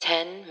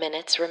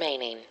minutes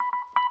remaining.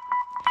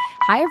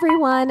 Hi,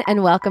 everyone,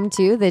 and welcome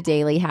to the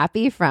Daily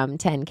Happy from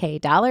 10K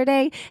Dollar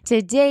Day.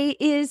 Today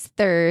is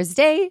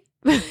Thursday,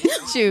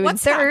 June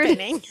What's 3rd.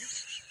 happening?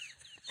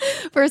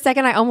 For a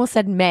second, I almost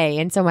said May,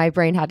 and so my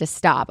brain had to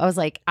stop. I was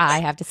like, I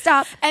have to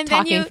stop And then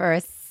talking you for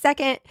a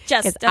second because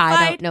I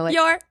Justified don't know what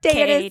your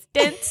day it is.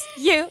 cadence.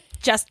 You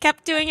just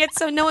kept doing it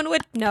so no one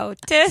would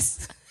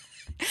notice.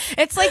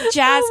 It's like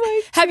jazz. Oh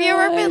my Have you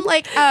ever God. been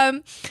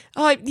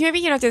like,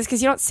 maybe you don't do this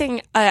because you don't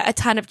sing a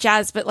ton of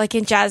jazz, but like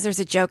in jazz, there's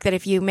a joke that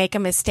if you make a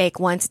mistake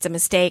once, it's a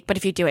mistake, but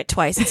if you do it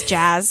twice, it's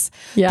jazz.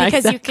 Yeah,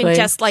 because you exactly. can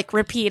just like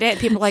repeat it. And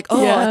people are like,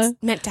 oh, Yeah. it's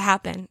meant to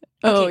happen.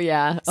 Oh, Okay.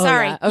 yeah. Oh,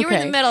 Sorry, yeah. you were in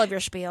Okay. the middle of your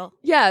spiel.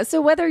 Yeah, so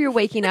whether you're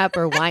waking up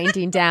or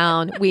winding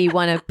down, we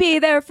want to be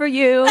there for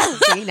you.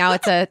 See, now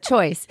it's a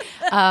choice.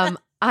 I'm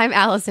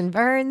Allison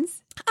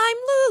Burns. I'm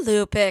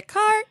Lulu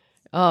Picard.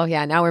 Oh,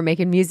 yeah, now we're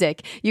making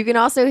music. You can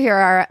also hear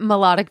our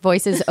melodic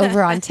voices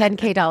over on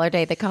 10K Dollar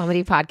Day, the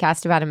comedy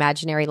podcast about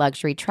imaginary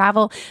luxury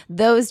travel.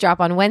 Those drop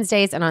on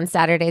Wednesdays, and on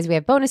Saturdays, we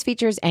have bonus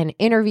features and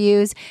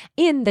interviews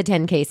in the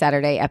 10K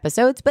Saturday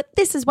episodes. But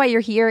this is why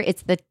you're here.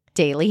 It's the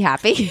Daily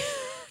Happy.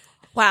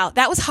 Wow,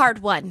 that was hard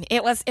one.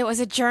 It was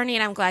a journey,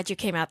 and I'm glad you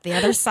came out the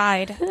other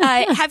side.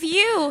 Have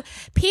you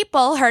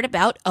people heard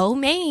about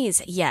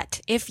Omaze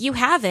yet? If you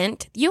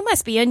haven't, you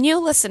must be a new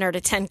listener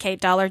to 10K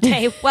Dollar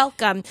Day.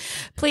 Welcome.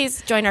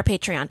 Please join our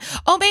Patreon.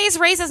 Omaze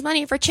raises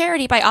money for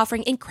charity by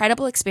offering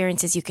incredible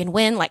experiences you can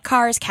win, like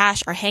cars,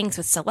 cash, or hangs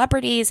with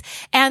celebrities,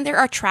 and there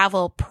are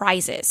travel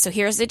prizes. So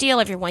here's the deal,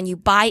 everyone. You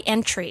buy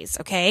entries,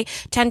 okay?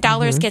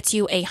 $10 gets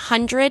you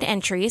 100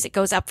 entries. It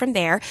goes up from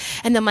there,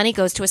 and the money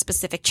goes to a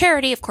specific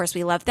charity. Of course,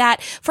 we love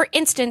that. For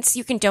instance,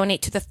 you can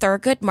donate to the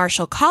Thurgood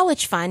Marshall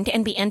College Fund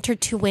and be entered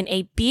to win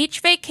a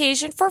beach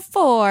vacation for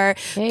 4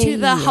 to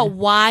the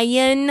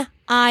Hawaiian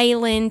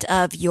island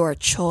of your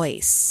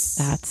choice.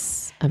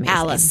 That's amazing.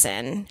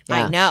 Allison.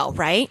 Yeah. I know,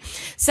 right?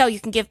 So you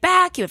can give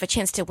back. You have a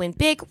chance to win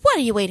big. What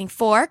are you waiting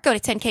for? Go to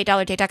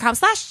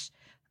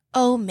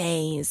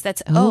 10kdollarday.com/Omaze.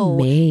 That's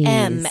Omaze.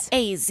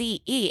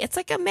 O-M-A-Z-E. It's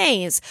like a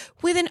maze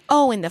with an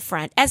O in the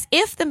front, as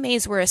if the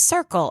maze were a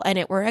circle and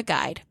it were a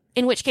guide.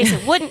 In which case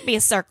it wouldn't be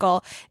a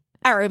circle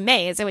or a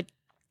maze. It would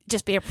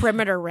just be a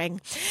perimeter ring.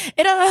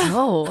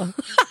 Oh,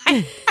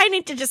 I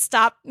need to just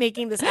stop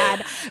making this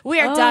ad.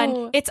 We are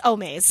done. It's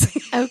Omaze.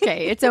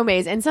 okay. It's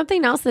Omaze. And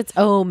something else that's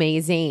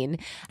amazing.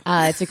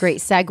 It's a great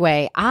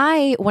segue.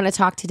 I want to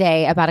talk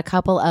today about a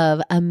couple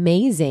of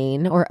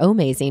amazing or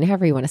amazing,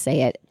 however you want to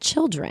say it,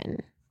 children.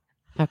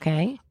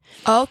 Okay.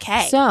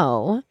 Okay.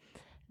 So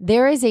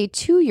there is a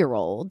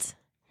 2-year-old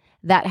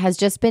that has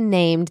just been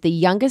named the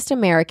youngest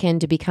American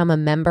to become a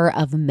member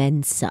of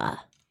Mensa.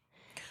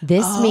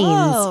 This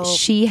means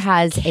she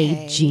has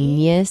a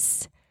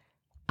genius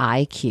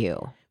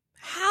IQ.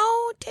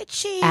 How did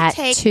she At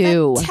take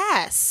 2. the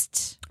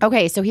test?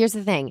 Okay, so here's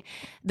the thing.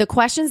 The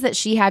questions that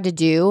she had to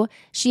do,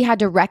 she had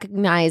to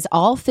recognize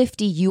all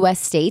 50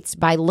 U.S. states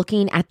by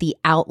looking at the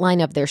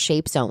outline of their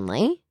shapes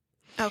only.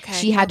 Okay.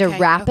 She had to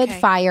rapid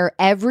fire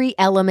every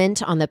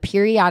element on the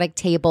periodic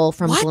table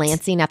from What?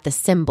 glancing at the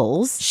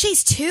symbols.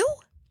 She's 2?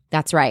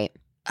 That's right.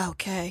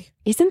 Okay.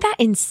 Isn't that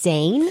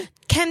insane?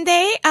 Can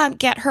they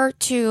get her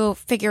to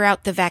figure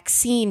out the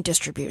vaccine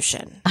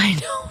distribution? I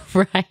know,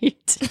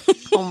 right?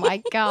 Oh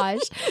my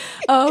gosh.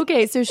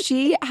 Okay, so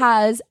she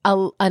has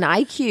an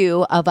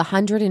IQ of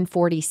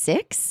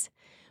 146,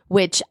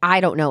 which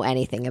I don't know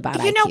anything about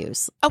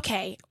IQs.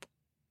 Okay.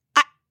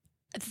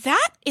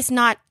 That is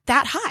not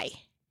that high.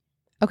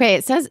 Okay,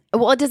 it says,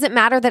 well, does it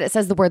matter that it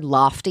says the word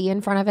lofty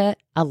in front of it?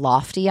 A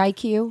lofty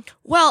IQ?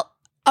 Well,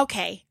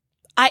 okay.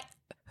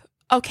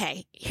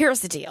 Okay, here's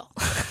the deal.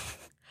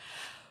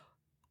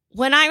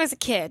 When I was a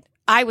kid,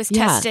 I was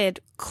tested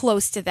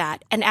close to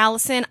that. And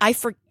Allison, I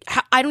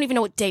don't even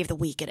know what day of the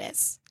week it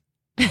is.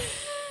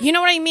 You know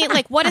what I mean?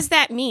 Like, what does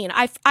that mean?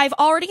 I've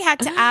already had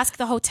to ask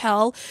the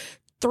hotel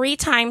 3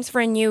 times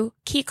for a new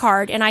key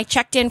card, and I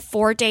checked in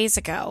 4 days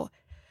ago.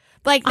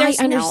 Like, I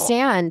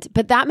understand,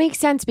 but that makes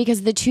sense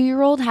because the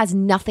 2-year-old has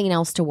nothing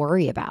else to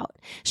worry about.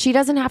 She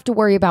doesn't have to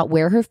worry about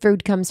where her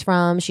food comes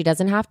from. She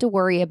doesn't have to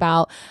worry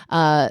about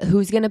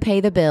who's going to pay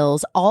the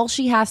bills. All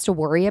she has to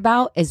worry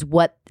about is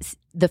what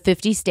the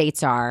 50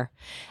 states are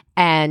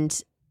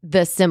and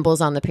the symbols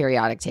on the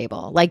periodic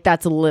table. Like,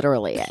 that's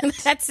literally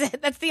it. That's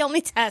it. That's the only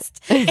test.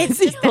 It's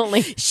the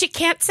only. She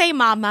can't say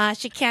mama.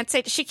 She can't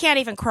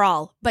even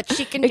crawl, but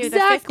she can do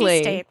Exactly. the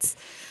 50 states.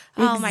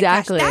 Oh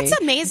Exactly. my gosh.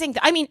 That's amazing.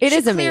 I mean, It she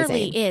is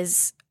clearly amazing.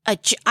 is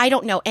I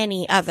don't know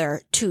any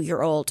other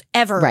 2-year-old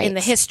ever Right. in the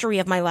history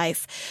of my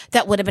life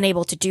that would have been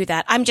able to do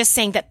that. I'm just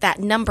saying that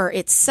number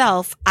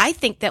itself, I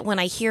think that when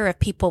I hear of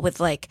people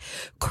with like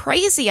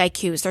crazy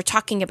IQs, they're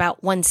talking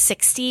about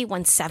 160,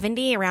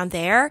 170 around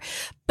there,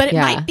 but it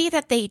might be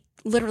that they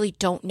literally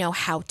don't know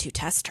how to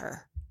test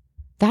her.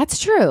 That's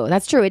true.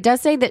 That's true. It does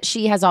say that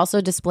she has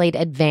also displayed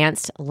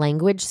advanced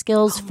language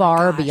skills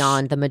far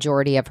beyond the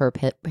majority of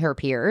her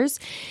peers,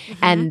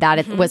 and that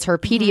it was her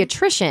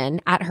pediatrician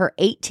at her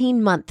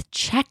 18-month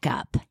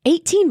checkup.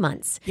 18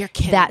 months. You're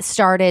kidding. That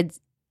started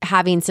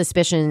having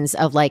suspicions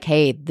of like,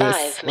 hey, this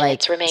 5 like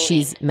minutes remaining.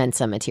 she's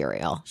Mensa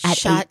material at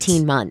Shut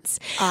 18 months.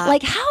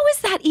 Like, how is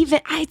that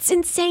even? It's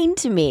insane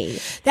to me.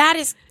 That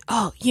is,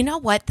 oh, you know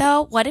what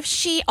though? What if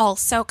she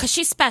also, because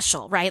she's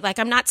special, right? Like,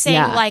 I'm not saying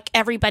Yeah. like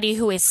everybody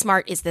who is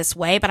smart is this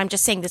way, but I'm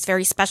just saying this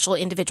very special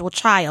individual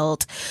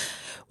child.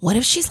 What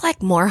if she's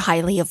like more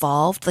highly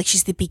evolved? Like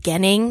she's the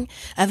beginning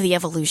of the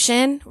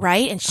evolution,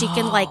 right? And she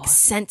can like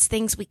sense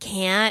things we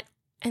can't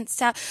and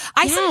stuff.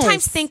 I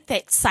sometimes Yes. think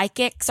that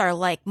psychics are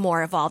like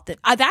more evolved.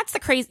 That's the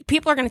crazy.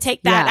 People are going to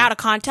take that Yeah. out of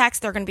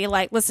context. They're going to be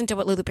like, listen to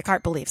what Lulu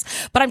Picard believes.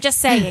 But I'm just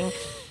saying.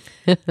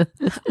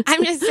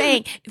 I'm just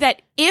saying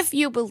that if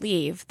you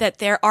believe that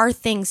there are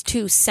things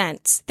to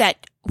sense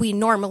that we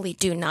normally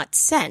do not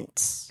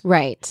sense,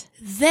 Right.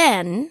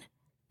 then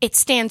it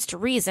stands to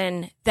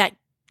reason that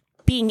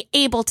being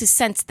able to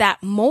sense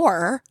that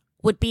more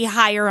would be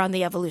higher on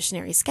the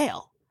evolutionary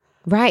scale.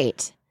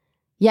 Right.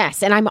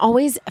 Yes. And I'm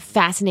always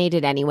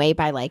fascinated anyway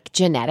by like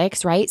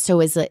genetics, right?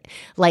 So is it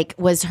like,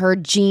 was her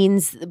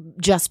genes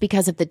just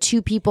because of the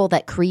two people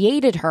that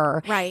created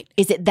her? Right.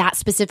 Is it that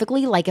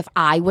specifically? Like if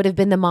I would have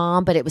been the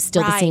mom, but it was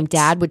still the same Right.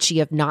 dad, would she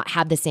have not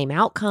had the same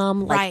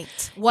outcome? Like,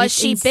 Right. Was it's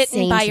she bitten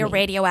insane by to a me.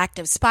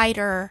 radioactive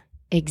spider?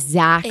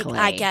 Exactly.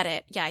 I get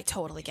it. Yeah, I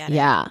totally get it.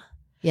 Yeah.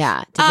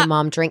 Yeah. Did the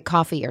mom drink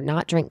coffee or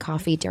not drink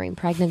coffee during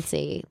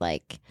pregnancy?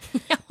 Like,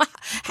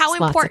 How lots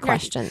of important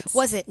questions.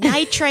 was it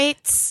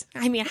nitrates?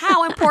 I mean,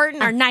 how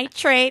important are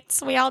nitrates?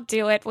 We all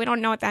do it. We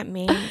don't know what that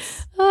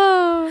means.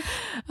 oh,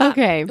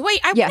 okay. Wait,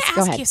 I Yes, want to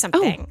go ask ahead. you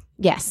something. Oh,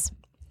 yes.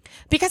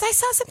 Because I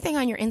saw something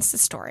on your Insta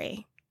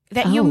story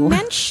that you Oh.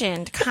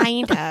 mentioned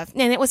kind of,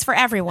 and it was for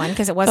everyone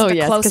because it wasn't Oh, a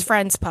yes, close 'cause-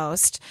 friends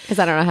post. Because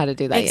I don't know how to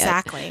do that yet.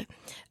 Exactly.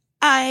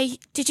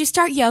 Did you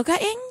start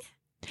yogaing?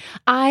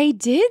 I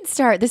did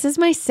start. This is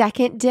my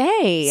second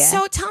day.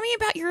 So tell me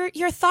about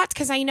your thoughts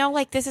because I know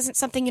like this isn't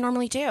something you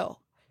normally do.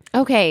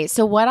 Okay,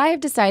 so what I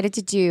have decided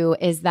to do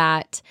is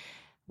that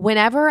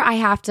whenever I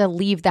have to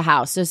leave the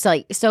house,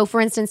 so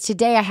for instance,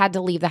 today I had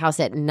to leave the house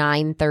at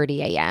 9:30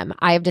 a.m.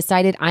 I have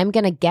decided I'm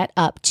going to get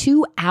up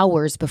 2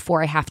 hours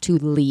before I have to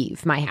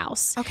leave my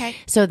house. Okay.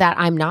 So that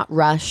I'm not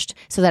rushed,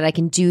 so that I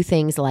can do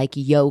things like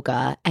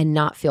yoga and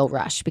not feel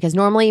rushed. Because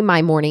normally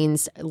my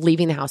mornings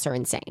leaving the house are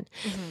insane.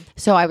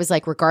 So I was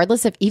like,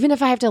 regardless of, even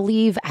if I have to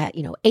leave at,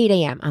 8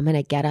 a.m., I'm going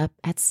to get up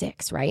at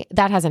 6, right?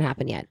 That hasn't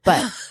happened yet.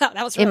 But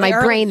That was in really my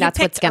early. brain, You that's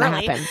what's picked going to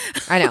early. happen.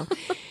 I know.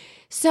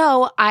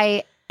 So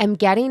I am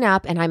getting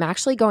up and I'm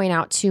actually going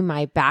out to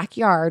my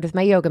backyard with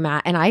my yoga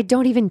mat, and I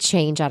don't even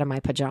change out of my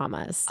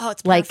pajamas. Oh,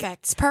 it's like,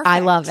 perfect. It's perfect. I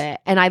love it.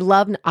 And I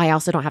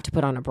also don't have to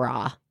put on a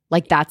bra.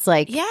 Like that's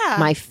like Yeah.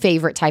 my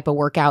favorite type of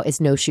workout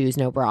is no shoes,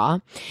 no bra.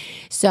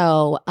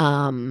 So,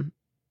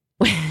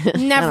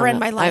 Never in know.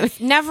 my life.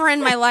 Never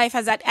in my life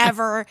has that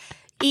ever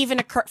even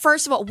occurred.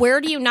 First of all, where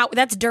do you not?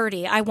 That's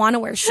dirty. I want to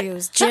wear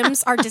shoes.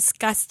 Gyms are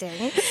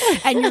disgusting,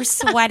 and you're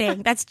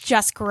sweating. That's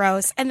just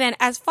gross. And then,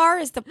 as far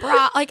as the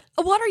bra, like,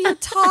 what are you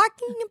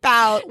talking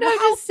about? No, I'm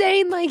just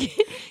saying, like,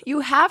 you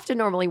have to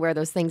normally wear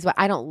those things, but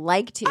I don't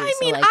like to. I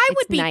so, mean, like, I it's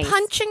would be nice.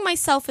 punching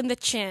myself in the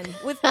chin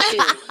with. 2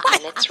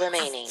 minutes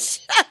remaining.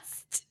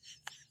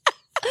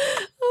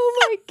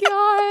 Oh my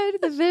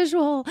god, the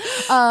visual.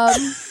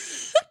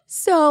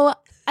 So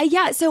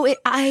yeah, so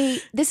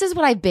this is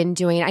what I've been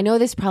doing. I know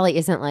this probably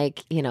isn't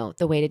like,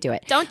 the way to do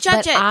it. Don't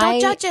judge But it.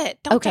 Don't judge it.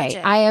 Don't judge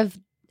it.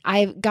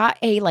 I've got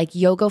a like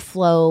yoga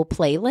flow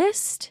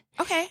playlist.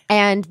 Okay.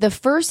 And the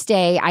first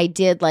day I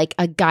did like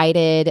a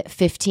guided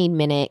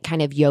 15-minute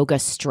kind of yoga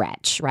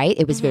stretch, right?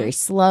 It was very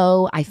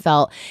slow. I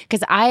felt,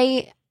 because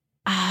I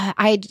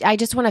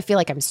just want to feel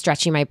like I'm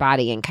stretching my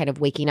body and kind of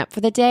waking up for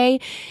the day.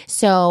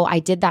 So I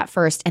did that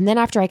first. And then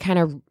after I kind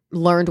of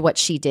learned what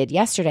she did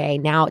yesterday,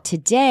 now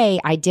today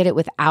I did it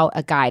without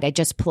a guide. I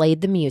just played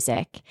the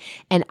music,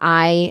 and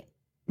I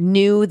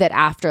knew that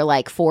after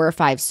like 4 or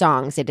 5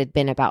 songs, it had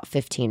been about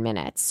 15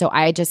 minutes. So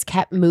I just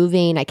kept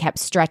moving. I kept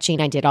stretching.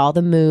 I did all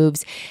the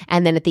moves.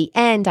 And then at the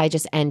end, I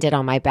just ended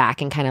on my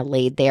back and kind of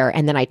laid there.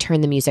 And then I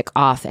turned the music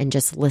off and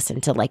just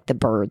listened to like the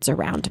birds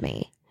around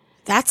me.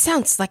 That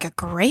sounds like a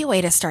great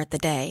way to start the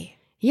day.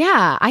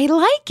 Yeah, I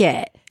like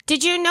it.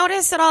 Did you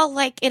notice at all,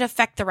 like, it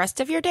affect the rest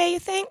of your day, you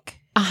think?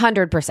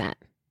 100%.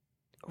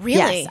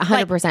 Really? Yes,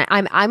 100%.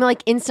 I'm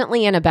like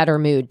instantly in a better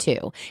mood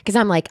too, because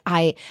I'm like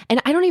I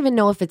don't even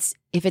know if it's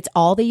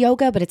all the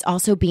yoga, but it's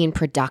also being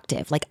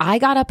productive. Like I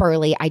got up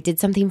early, I did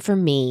something for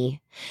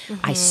me,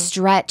 I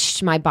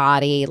stretched my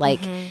body, like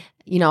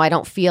I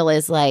don't feel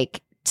as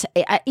like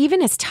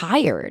even as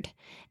tired,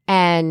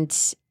 and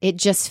it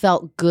just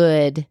felt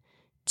good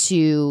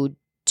to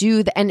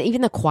do and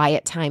even the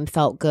quiet time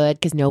felt good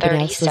because nobody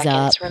 30 else was up.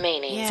 seconds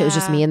remaining. Yeah. So it was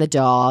just me and the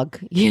dog,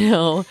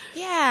 Yeah.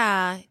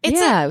 It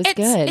was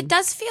good. It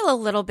does feel a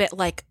little bit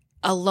like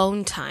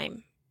alone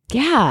time.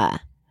 Yeah.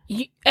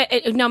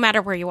 No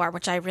matter where you are,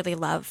 which I really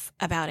love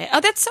about it. Oh,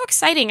 that's so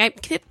exciting.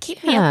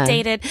 Keep me Yeah.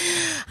 updated.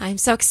 I'm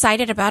so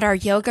excited about our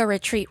yoga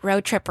retreat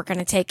road trip we're going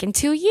to take in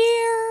 2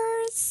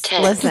 years.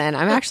 10, Listen,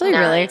 I'm actually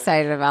really 9,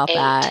 excited about 8,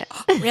 that.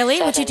 Really?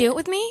 Would you 7, do it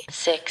with me?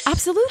 6,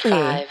 Absolutely.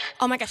 5,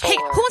 Oh my gosh. 4, Hey,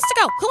 who wants to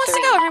go? Who wants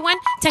to go, everyone?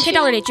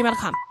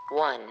 10kDollar@gmail.com.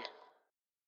 1.